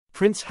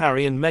Prince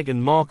Harry and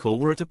Meghan Markle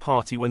were at a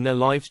party when their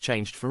lives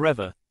changed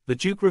forever, the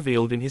Duke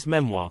revealed in his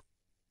memoir.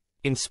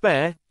 In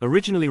Spare,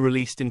 originally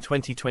released in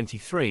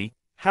 2023,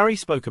 Harry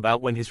spoke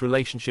about when his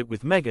relationship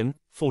with Meghan,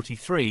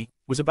 43,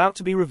 was about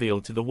to be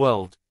revealed to the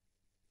world.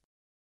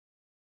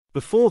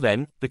 Before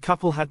then, the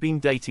couple had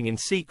been dating in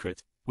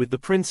secret, with the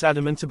prince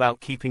adamant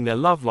about keeping their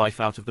love life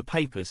out of the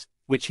papers,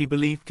 which he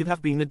believed could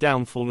have been the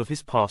downfall of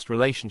his past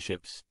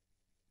relationships.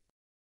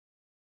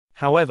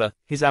 However,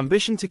 his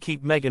ambition to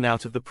keep Meghan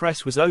out of the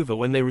press was over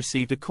when they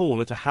received a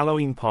call at a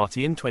Halloween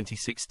party in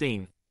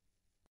 2016.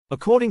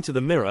 According to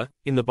The Mirror,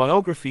 in the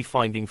biography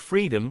Finding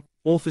Freedom,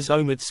 authors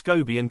Omid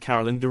Scobie and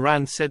Carolyn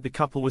Durand said the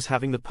couple was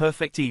having the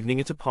perfect evening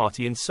at a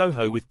party in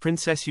Soho with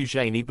Princess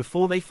Eugenie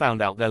before they found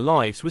out their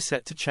lives were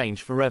set to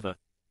change forever.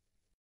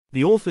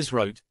 The authors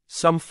wrote,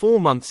 some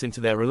 4 months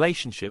into their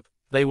relationship,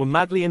 they were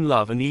madly in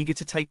love and eager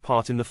to take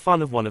part in the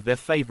fun of one of their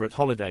favorite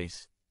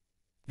holidays.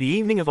 The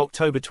evening of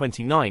October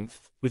 29th,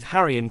 with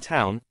Harry in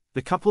town,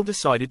 the couple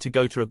decided to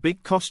go to a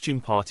big costume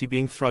party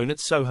being thrown at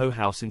Soho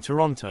House in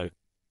Toronto.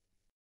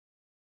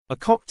 A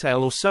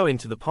cocktail or so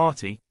into the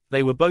party,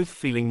 they were both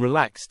feeling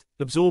relaxed,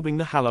 absorbing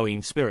the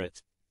Halloween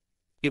spirit.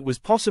 It was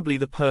possibly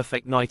the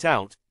perfect night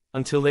out,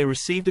 until they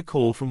received a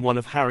call from one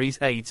of Harry's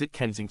aides at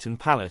Kensington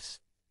Palace.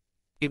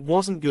 It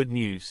wasn't good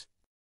news.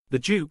 The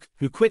Duke,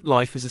 who quit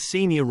life as a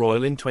senior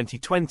royal in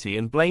 2020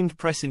 and blamed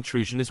press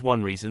intrusion as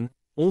one reason,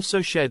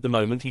 also shared the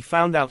moment he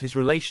found out his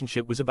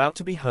relationship was about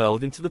to be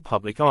hurled into the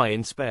public eye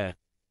in Spare.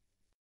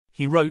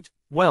 He wrote,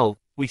 "Well,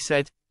 we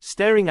said,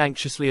 staring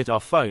anxiously at our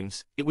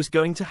phones, it was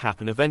going to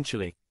happen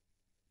eventually.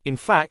 In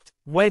fact,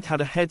 we'd had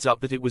a heads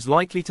up that it was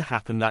likely to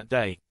happen that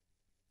day.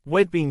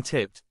 We'd been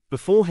tipped,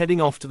 before heading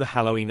off to the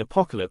Halloween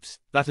apocalypse,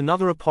 that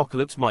another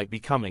apocalypse might be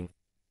coming.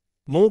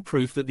 More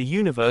proof that the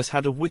universe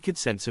had a wicked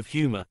sense of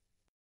humor."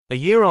 A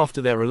year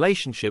after their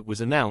relationship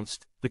was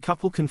announced, the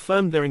couple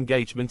confirmed their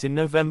engagement in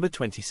November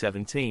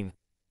 2017.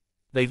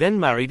 They then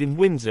married in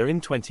Windsor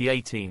in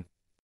 2018.